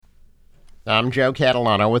I'm Joe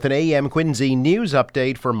Catalano with an AM Quincy news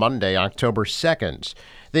update for Monday, October 2nd.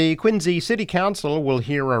 The Quincy City Council will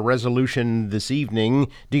hear a resolution this evening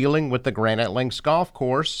dealing with the Granite Links Golf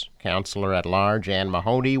Course. Councilor at Large Ann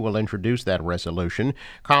Mahoney will introduce that resolution,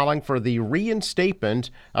 calling for the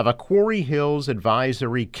reinstatement of a Quarry Hills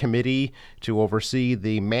advisory committee to oversee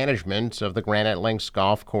the management of the Granite Links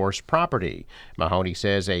Golf Course property. Mahoney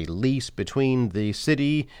says a lease between the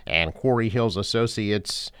city and Quarry Hills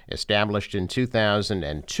Associates, established in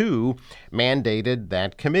 2002, mandated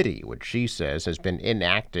that committee, which she says has been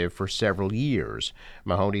inactive for several years.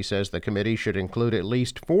 Mahoney says the committee should include at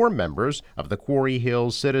least 4 members of the Quarry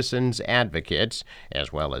Hills Citizens Advocates,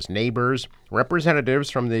 as well as neighbors,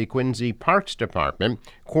 representatives from the Quincy Parks Department,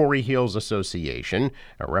 Quarry Hills Association,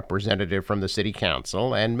 a representative from the City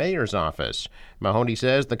Council, and Mayor's Office. Mahoney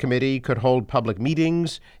says the committee could hold public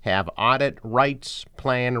meetings, have audit rights,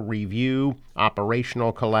 plan review,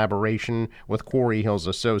 operational collaboration with Quarry Hills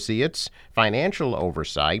Associates, financial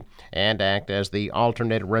oversight, and act as the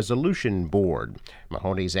alternate resolution board.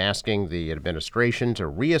 Mahoney's asking the administration to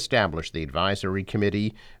reestablish the advisory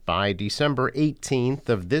committee by December 18th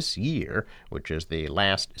of this year, which is the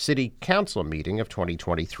last City Council meeting of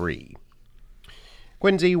 2023.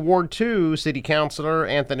 Quincy Ward 2 City Councilor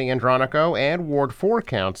Anthony Andronico and Ward 4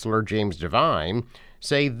 Councilor James Devine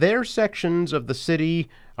say their sections of the city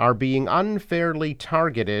are being unfairly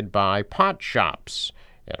targeted by pot shops.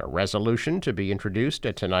 In a resolution to be introduced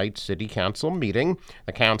at tonight's City Council meeting,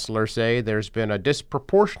 the councilors say there's been a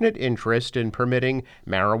disproportionate interest in permitting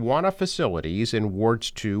marijuana facilities in Wards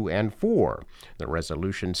 2 and 4. The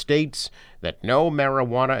resolution states that no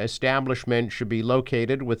marijuana establishment should be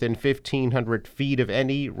located within 1,500 feet of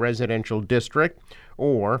any residential district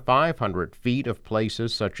or 500 feet of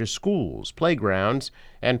places such as schools, playgrounds,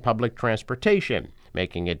 and public transportation,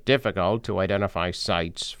 making it difficult to identify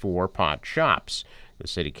sites for pot shops. The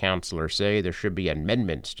city councilors say there should be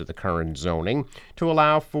amendments to the current zoning to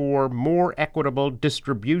allow for more equitable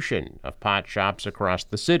distribution of pot shops across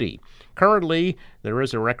the city. Currently, there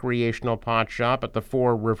is a recreational pot shop at the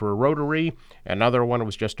Four River Rotary. Another one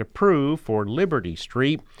was just approved for Liberty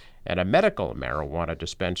Street, and a medical marijuana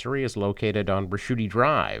dispensary is located on Braschuti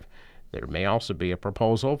Drive. There may also be a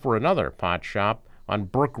proposal for another pot shop on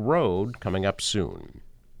Brook Road coming up soon.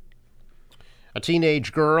 A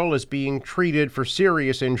teenage girl is being treated for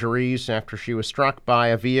serious injuries after she was struck by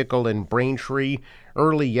a vehicle in Braintree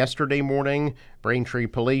early yesterday morning. Braintree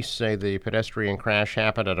police say the pedestrian crash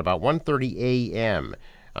happened at about 1:30 a.m.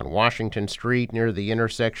 on Washington Street near the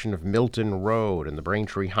intersection of Milton Road and the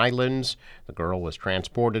Braintree Highlands. The girl was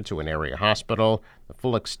transported to an area hospital. The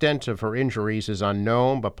full extent of her injuries is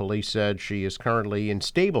unknown, but police said she is currently in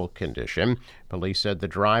stable condition. Police said the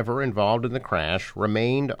driver involved in the crash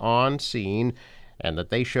remained on scene and that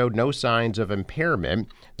they showed no signs of impairment.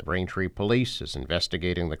 The Braintree Police is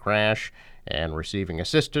investigating the crash and receiving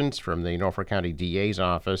assistance from the Norfolk County DA's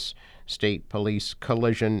office, State Police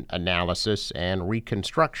Collision Analysis and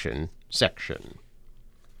Reconstruction Section.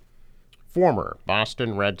 Former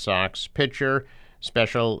Boston Red Sox pitcher,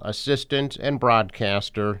 special assistant, and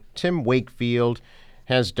broadcaster Tim Wakefield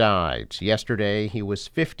has died. Yesterday, he was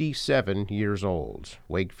 57 years old.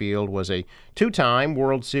 Wakefield was a 2-time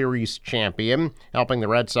World Series champion, helping the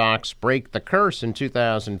Red Sox break the curse in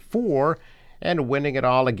 2004 and winning it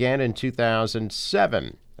all again in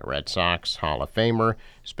 2007. The Red Sox Hall of Famer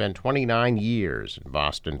spent 29 years in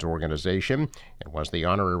Boston's organization and was the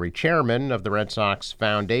honorary chairman of the Red Sox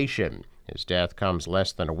Foundation. His death comes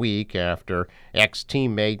less than a week after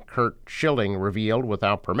ex-teammate Curt Schilling revealed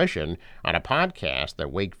without permission on a podcast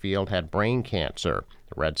that Wakefield had brain cancer.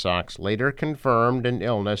 The Red Sox later confirmed an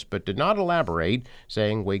illness but did not elaborate,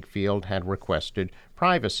 saying Wakefield had requested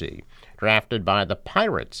privacy. Drafted by the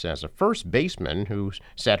Pirates as a first baseman who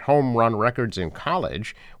set home run records in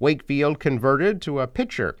college, Wakefield converted to a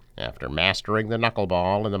pitcher after mastering the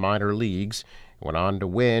knuckleball in the minor leagues. Went on to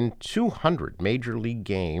win 200 major league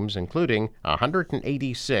games, including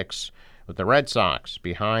 186 with the Red Sox,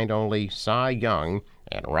 behind only Cy Young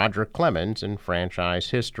and Roger Clemens in franchise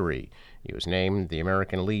history. He was named the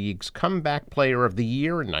American League's Comeback Player of the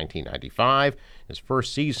Year in 1995. His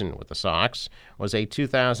first season with the Sox was a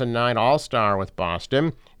 2009 All-Star with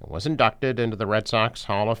Boston and was inducted into the Red Sox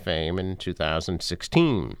Hall of Fame in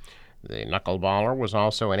 2016. The knuckleballer was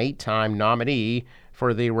also an 8-time nominee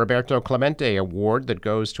for the Roberto Clemente Award that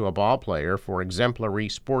goes to a ballplayer for exemplary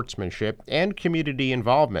sportsmanship and community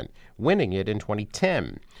involvement, winning it in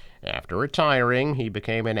 2010. After retiring, he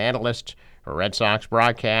became an analyst for Red Sox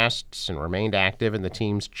broadcasts and remained active in the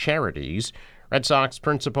team's charities. Red Sox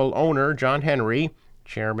principal owner John Henry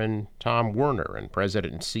Chairman Tom Werner and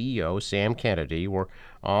President and CEO Sam Kennedy were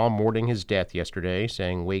all mourning his death yesterday,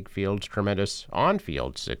 saying Wakefield's tremendous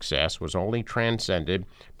on-field success was only transcended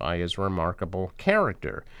by his remarkable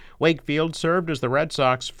character. Wakefield served as the Red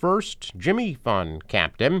Sox first Jimmy Fund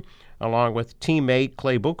captain, along with teammate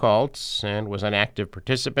Clay Buchholz, and was an active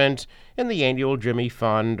participant in the annual Jimmy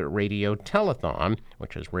Fund radio telethon,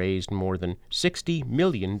 which has raised more than $60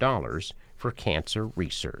 million for cancer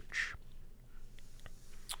research.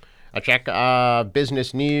 A check of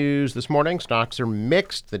business news this morning. Stocks are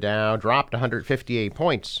mixed. The Dow dropped 158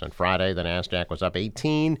 points. On Friday, the Nasdaq was up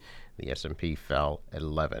 18. The S&P fell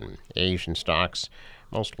 11. Asian stocks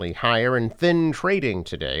mostly higher and thin trading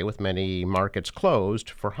today, with many markets closed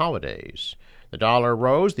for holidays. The dollar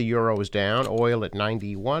rose, the euro is down, oil at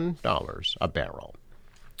 $91 a barrel.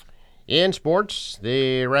 In sports,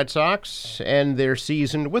 the Red Sox end their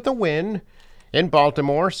season with a win in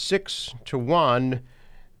Baltimore, 6-1,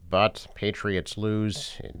 but Patriots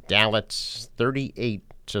lose in Dallas,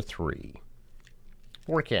 38-3.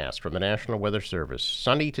 Forecast from the National Weather Service.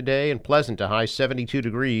 Sunny today and pleasant to high 72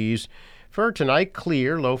 degrees. For tonight,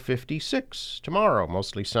 clear, low 56. Tomorrow,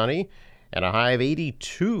 mostly sunny and a high of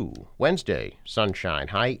 82. Wednesday, sunshine,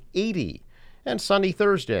 high 80. And sunny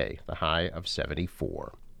Thursday, the high of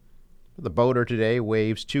 74. The boater today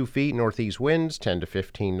waves 2 feet, northeast winds 10 to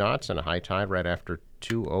 15 knots, and a high tide right after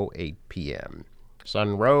 2:08 p.m.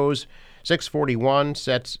 Sun rose 6:41,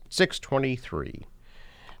 sets 6:23.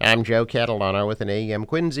 I'm Joe Catalano with an AM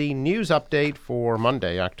Quincy news update for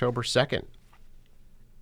Monday, October 2nd.